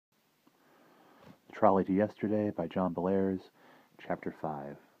Trolley to Yesterday by John Bellairs, Chapter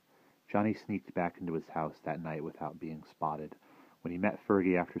 5. Johnny sneaked back into his house that night without being spotted. When he met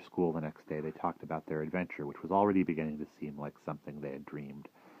Fergie after school the next day, they talked about their adventure, which was already beginning to seem like something they had dreamed.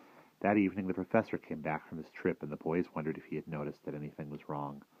 That evening, the professor came back from his trip, and the boys wondered if he had noticed that anything was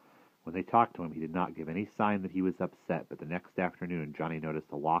wrong. When they talked to him, he did not give any sign that he was upset, but the next afternoon, Johnny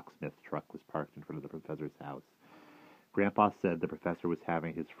noticed a locksmith's truck was parked in front of the professor's house. Grandpa said the professor was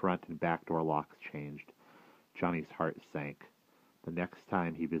having his front and back door locks changed. Johnny's heart sank. The next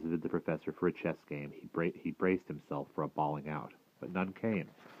time he visited the professor for a chess game, he braced himself for a bawling out, but none came.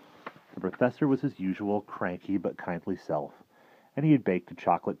 The professor was his usual cranky but kindly self, and he had baked a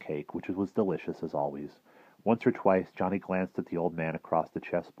chocolate cake, which was delicious as always. Once or twice, Johnny glanced at the old man across the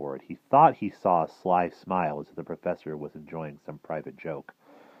chessboard. He thought he saw a sly smile as if the professor was enjoying some private joke.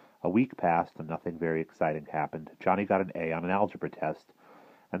 A week passed, and nothing very exciting happened. Johnny got an A on an algebra test,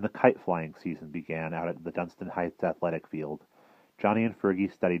 and the kite-flying season began out at the Dunstan Heights athletic field. Johnny and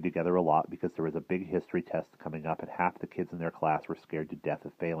Fergie studied together a lot because there was a big history test coming up, and half the kids in their class were scared to death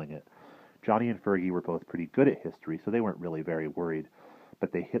of failing it. Johnny and Fergie were both pretty good at history, so they weren't really very worried,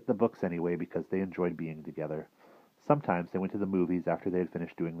 but they hit the books anyway because they enjoyed being together. Sometimes they went to the movies after they had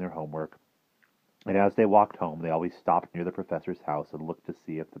finished doing their homework, and as they walked home, they always stopped near the professor's house and looked to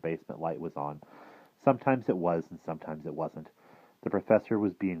see if the basement light was on. Sometimes it was, and sometimes it wasn't. The professor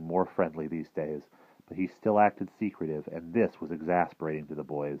was being more friendly these days, but he still acted secretive, and this was exasperating to the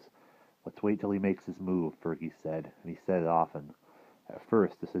boys. "Let's wait till he makes his move," Fergie said, and he said it often. At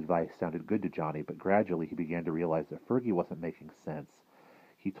first, this advice sounded good to Johnny, but gradually he began to realize that Fergie wasn't making sense.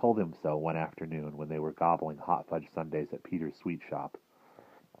 He told him so one afternoon when they were gobbling hot fudge sundaes at Peter's sweet shop.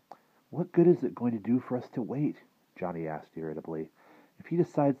 "What good is it going to do for us to wait?" Johnny asked irritably. "If he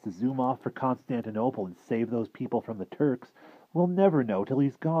decides to zoom off for Constantinople and save those people from the Turks, we'll never know till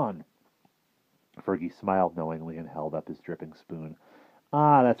he's gone." Fergie smiled knowingly and held up his dripping spoon.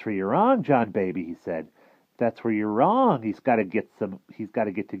 "Ah, that's where you're wrong, John baby," he said. "That's where you're wrong. He's got to get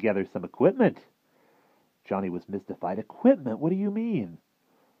together some equipment." Johnny was mystified. "Equipment? What do you mean?"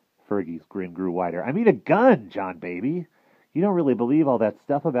 Fergie's grin grew wider. "I mean a gun, John baby. You don't really believe all that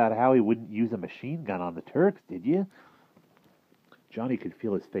stuff about how he wouldn't use a machine gun on the Turks, did you?" Johnny could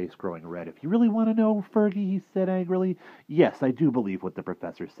feel his face growing red. "If you really want to know, Fergie," he said angrily, "yes, I do believe what the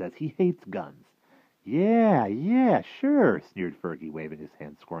professor says. He hates guns." Yeah, sure," sneered Fergie, waving his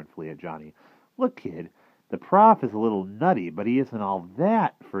hand scornfully at Johnny. "Look, kid, the prof is a little nutty, but he isn't all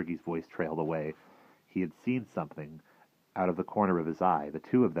that." Fergie's voice trailed away. He had seen something out of the corner of his eye. The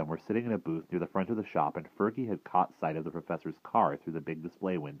two of them were sitting in a booth near the front of the shop, and Fergie had caught sight of the professor's car through the big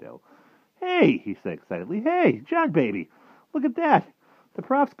display window. "Hey," he said excitedly. "Hey, John baby, look at that. The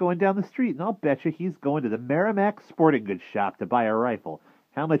prof's going down the street, and I'll bet you he's going to the Merrimack sporting goods shop to buy a rifle.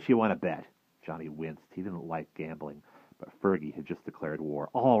 How much you want to bet?" Johnny winced. He didn't like gambling, but Fergie had just declared war.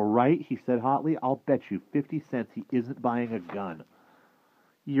 "All right," he said hotly. "I'll bet you 50 cents he isn't buying a gun."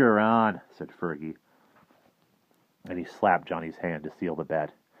 "You're on," said Fergie, and he slapped Johnny's hand to seal the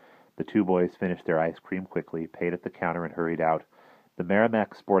bet. The two boys finished their ice cream quickly, paid at the counter, and hurried out. The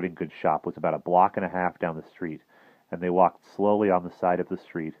Merrimack sporting goods shop was about a block and a half down the street, and they walked slowly on the side of the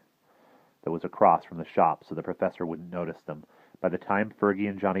street that was across from the shop so the professor wouldn't notice them. By the time Fergie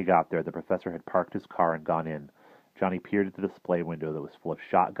and Johnny got there, the professor had parked his car and gone in. Johnny peered at the display window that was full of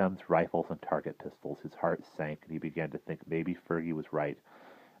shotguns, rifles, and target pistols. His heart sank, and he began to think maybe Fergie was right.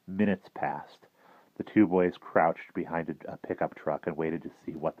 Minutes passed. The two boys crouched behind a pickup truck and waited to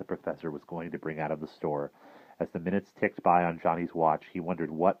see what the professor was going to bring out of the store. As the minutes ticked by on Johnny's watch, he wondered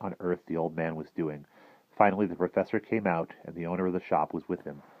what on earth the old man was doing. Finally, the professor came out, and the owner of the shop was with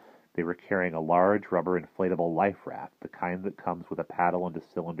him. They were carrying a large rubber inflatable life raft, the kind that comes with a paddle and a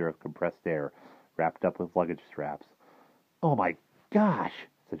cylinder of compressed air, wrapped up with luggage straps. "Oh my gosh,"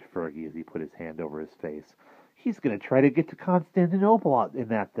 said Fergie as he put his hand over his face. "He's going to try to get to Constantinople in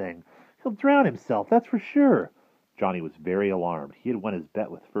that thing. He'll drown himself, that's for sure." Johnny was very alarmed. He had won his bet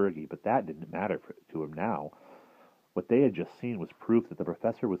with Fergie, but that didn't matter to him now. What they had just seen was proof that the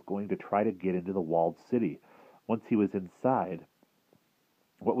professor was going to try to get into the walled city. Once he was inside,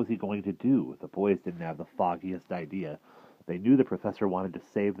 what was he going to do? The boys didn't have the foggiest idea. They knew the professor wanted to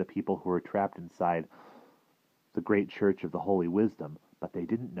save the people who were trapped inside the great church of the Holy Wisdom, but they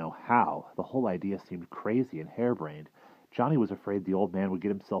didn't know how. The whole idea seemed crazy and harebrained. Johnny was afraid the old man would get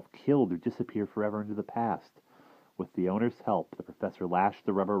himself killed or disappear forever into the past. With the owner's help, the professor lashed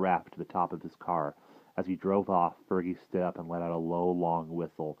the rubber raft to the top of his car. As he drove off, Fergie stood up and let out a low, long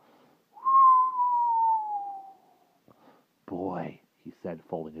whistle. "Boy," he said,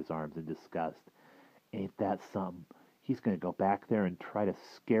 folding his arms in disgust. "Ain't that something? He's going to go back there and try to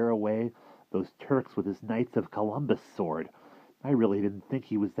scare away Those Turks with his Knights of Columbus sword. I really didn't think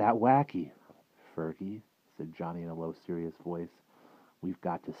he was that wacky. Fergie, said Johnny in a low, serious voice, we've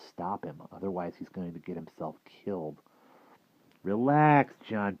got to stop him. Otherwise he's going to get himself killed. Relax,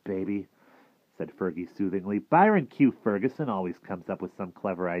 John, baby, said Fergie soothingly. Byron Q. Ferguson always comes up with some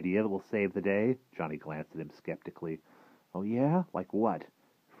clever idea that will save the day. Johnny glanced at him skeptically. Oh, yeah? Like what?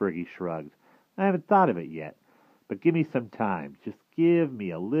 Fergie shrugged. I haven't thought of it yet. But give me some time. Just give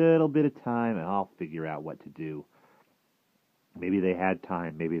me a little bit of time, and I'll figure out what to do. Maybe they had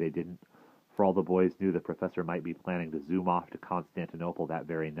time. Maybe they didn't. For all the boys knew, the professor might be planning to zoom off to Constantinople that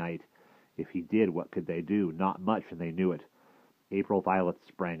very night. If he did, what could they do? Not much, and they knew it. April violets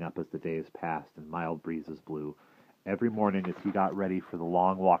sprang up as the days passed, and mild breezes blew. Every morning, as he got ready for the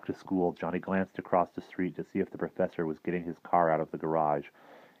long walk to school, Johnny glanced across the street to see if the professor was getting his car out of the garage.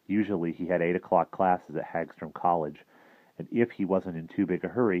 Usually, he had 8 o'clock classes at Hagstrom College, and if he wasn't in too big a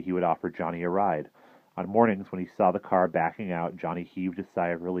hurry, he would offer Johnny a ride. On mornings, when he saw the car backing out, Johnny heaved a sigh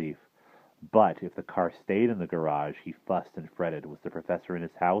of relief. But if the car stayed in the garage, he fussed and fretted. Was the professor in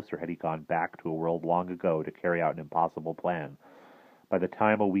his house, or had he gone back to a world long ago to carry out an impossible plan? By the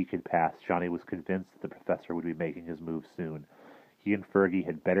time a week had passed, Johnny was convinced that the professor would be making his move soon. He and Fergie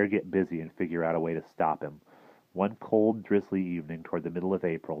had better get busy and figure out a way to stop him. One cold, drizzly evening toward the middle of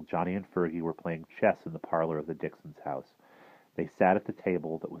April, Johnny and Fergie were playing chess in the parlor of the Dixons' house. They sat at the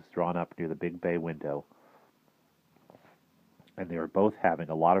table that was drawn up near the big bay window, and they were both having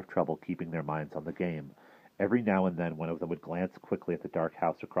a lot of trouble keeping their minds on the game. Every now and then one of them would glance quickly at the dark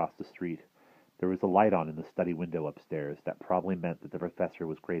house across the street. There was a light on in the study window upstairs. That probably meant that the professor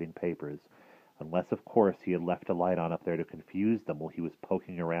was grading papers, unless, of course, he had left a light on up there to confuse them while he was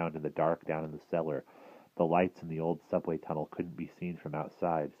poking around in the dark down in the cellar. The lights in the old subway tunnel couldn't be seen from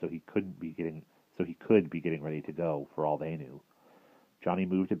outside, so he could be getting ready to go, for all they knew. Johnny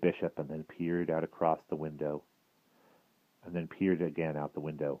moved a bishop and then peered out across the window, and then peered again out the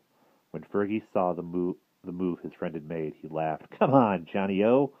window. When Fergie saw the move his friend had made, he laughed. "Come on,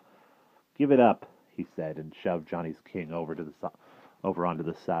 Johnny-O! Give it up," he said, and shoved Johnny's king over onto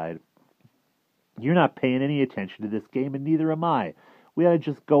the side. "You're not paying any attention to this game, and neither am I. We ought to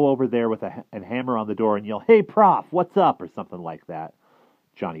just go over there and hammer on the door and yell, 'Hey, Prof, what's up?' or something like that."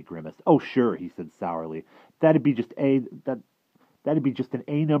 Johnny grimaced. "Oh, sure," he said sourly. That'd be just an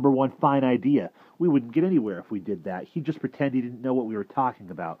A number one fine idea. We wouldn't get anywhere if we did that. He'd just pretend he didn't know what we were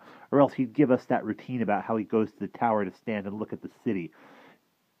talking about, or else he'd give us that routine about how he goes to the tower to stand and look at the city.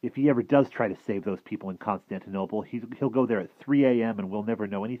 If he ever does try to save those people in Constantinople, he'll go there at 3 a.m. and we'll never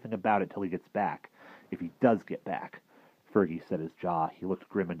know anything about it till he gets back. If he does get back." Fergie set his jaw. He looked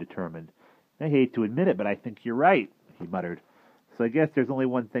grim and determined. "I hate to admit it, but I think you're right," he muttered. "So I guess there's only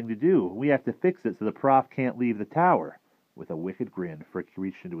one thing to do. We have to fix it so the prof can't leave the tower." With a wicked grin, Fergie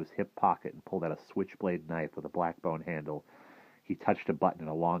reached into his hip pocket and pulled out a switchblade knife with a black bone handle. He touched a button and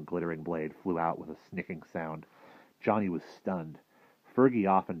a long glittering blade flew out with a snicking sound. Johnny was stunned. Fergie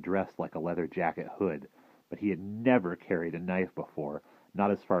often dressed like a leather jacket hood, but he had never carried a knife before,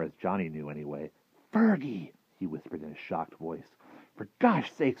 not as far as Johnny knew anyway. "Fergie!" he whispered in a shocked voice. "For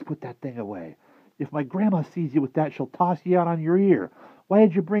gosh sakes, put that thing away. If my grandma sees you with that, she'll toss you out on your ear. Why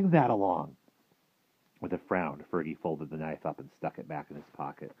did you bring that along?" With a frown, Fergie folded the knife up and stuck it back in his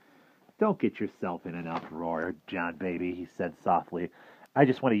pocket. "Don't get yourself in an uproar, John baby," he said softly. "I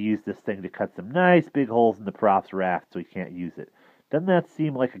just want to use this thing to cut some nice big holes in the prof's raft so he can't use it. Doesn't that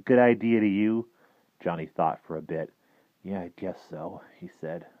seem like a good idea to you?" Johnny thought for a bit. "Yeah, I guess so," he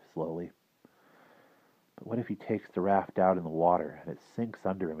said slowly. "But what if he takes the raft out in the water and it sinks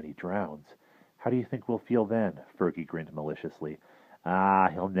under him and he drowns? How do you think we'll feel then?" Fergie grinned maliciously. "Ah,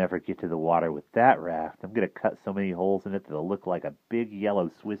 he'll never get to the water with that raft. I'm going to cut so many holes in it that it'll look like a big yellow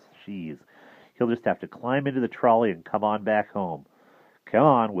Swiss cheese. He'll just have to climb into the trolley and come on back home. Come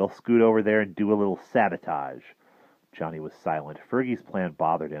on, we'll scoot over there and do a little sabotage." Johnny was silent. Fergie's plan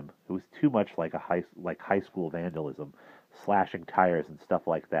bothered him. It was too much like high school vandalism, slashing tires and stuff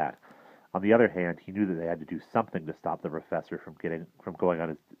like that. On the other hand, he knew that they had to do something to stop the professor from going on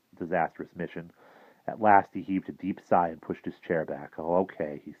his disastrous mission. At last he heaved a deep sigh and pushed his chair back. "Oh,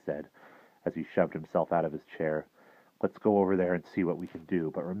 okay," he said, as he shoved himself out of his chair. "Let's go over there and see what we can do.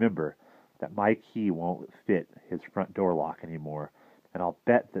 But remember that my key won't fit his front door lock anymore, and I'll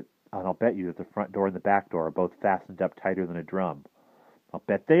bet you that the front door and the back door are both fastened up tighter than a drum." "I'll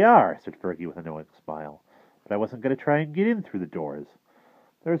bet they are," said Fergie with a knowing smile. "But I wasn't going to try and get in through the doors.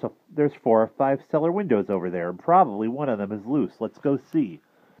 There's 4 or 5 cellar windows over there, and probably one of them is loose. Let's go see."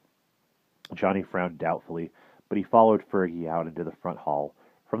 Johnny frowned doubtfully, but he followed Fergie out into the front hall.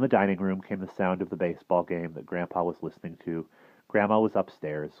 From the dining room came the sound of the baseball game that Grandpa was listening to. Grandma was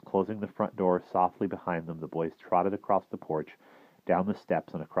upstairs. Closing the front door softly behind them, the boys trotted across the porch, down the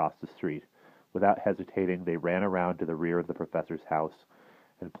steps, and across the street. Without hesitating, they ran around to the rear of the professor's house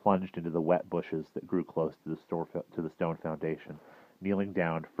and plunged into the wet bushes that grew close to the stone foundation. Kneeling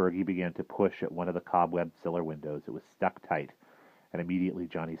down, Fergie began to push at one of the cobwebbed cellar windows. It was stuck tight, and immediately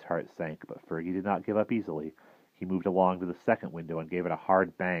Johnny's heart sank, but Fergie did not give up easily. He moved along to the second window and gave it a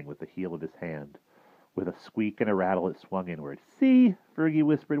hard bang with the heel of his hand. With a squeak and a rattle, it swung inward. "See?" Fergie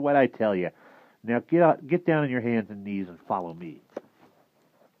whispered. "What'd I tell you? Now get down on your hands and knees and follow me."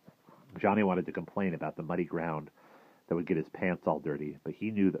 Johnny wanted to complain about the muddy ground that would get his pants all dirty, but he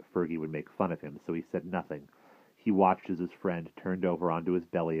knew that Fergie would make fun of him, so he said nothing. He watched as his friend turned over onto his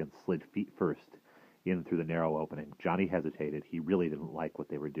belly and slid feet first in through the narrow opening. Johnny hesitated. He really didn't like what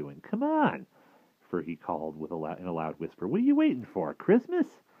they were doing. "Come on," Fergie called in a loud whisper. "What are you waiting for?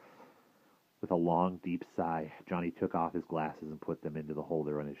 Christmas?" With a long, deep sigh, Johnny took off his glasses and put them into the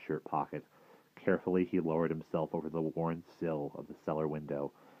holder on his shirt pocket. Carefully, he lowered himself over the worn sill of the cellar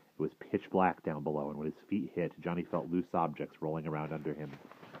window. It was pitch black down below, and when his feet hit, Johnny felt loose objects rolling around under him.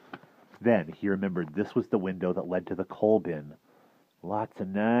 Then he remembered this was the window that led to the coal bin. "Lots of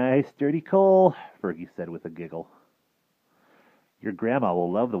nice, dirty coal," Fergie said with a giggle. "Your grandma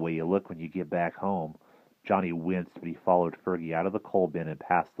will love the way you look when you get back home." Johnny winced, but he followed Fergie out of the coal bin and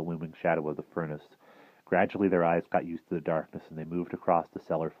past the looming shadow of the furnace. Gradually their eyes got used to the darkness, and they moved across the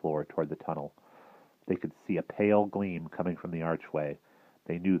cellar floor toward the tunnel. They could see a pale gleam coming from the archway.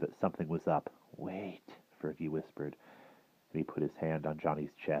 They knew that something was up. "Wait," Fergie whispered, and he put his hand on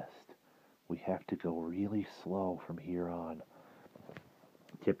Johnny's chest. "We have to go really slow from here on."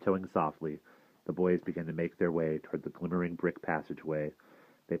 Tiptoeing softly, the boys began to make their way toward the glimmering brick passageway.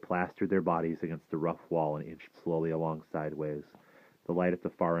 They plastered their bodies against the rough wall and inched slowly along sideways. The light at the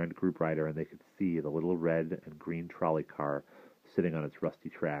far end grew brighter, and they could see the little red and green trolley car sitting on its rusty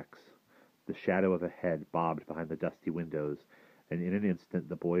tracks. The shadow of a head bobbed behind the dusty windows, and in an instant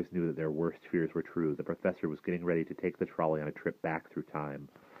the boys knew that their worst fears were true. The professor was getting ready to take the trolley on a trip back through time.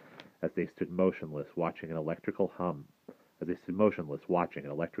 As they stood motionless, watching an electrical hum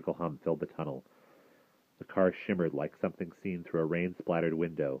filled the tunnel. The car shimmered like something seen through a rain-splattered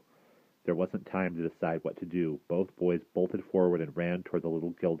window. There wasn't time to decide what to do. Both boys bolted forward and ran toward the little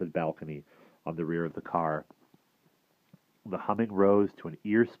gilded balcony on the rear of the car. The humming rose to an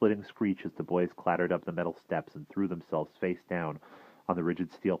ear-splitting screech as the boys clattered up the metal steps and threw themselves face down on the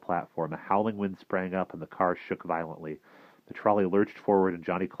rigid steel platform. A howling wind sprang up, and the car shook violently. The trolley lurched forward, and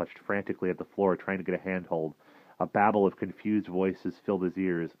Johnny clutched frantically at the floor, trying to get a handhold. A babble of confused voices filled his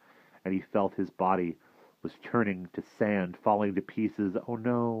ears, and he felt his body was turning to sand, falling to pieces. "Oh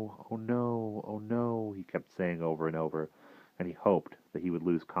no, oh no, oh no," he kept saying over and over, and he hoped that he would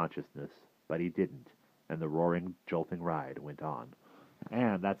lose consciousness, but he didn't, and the roaring, jolting ride went on.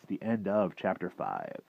 And that's the end of Chapter 5.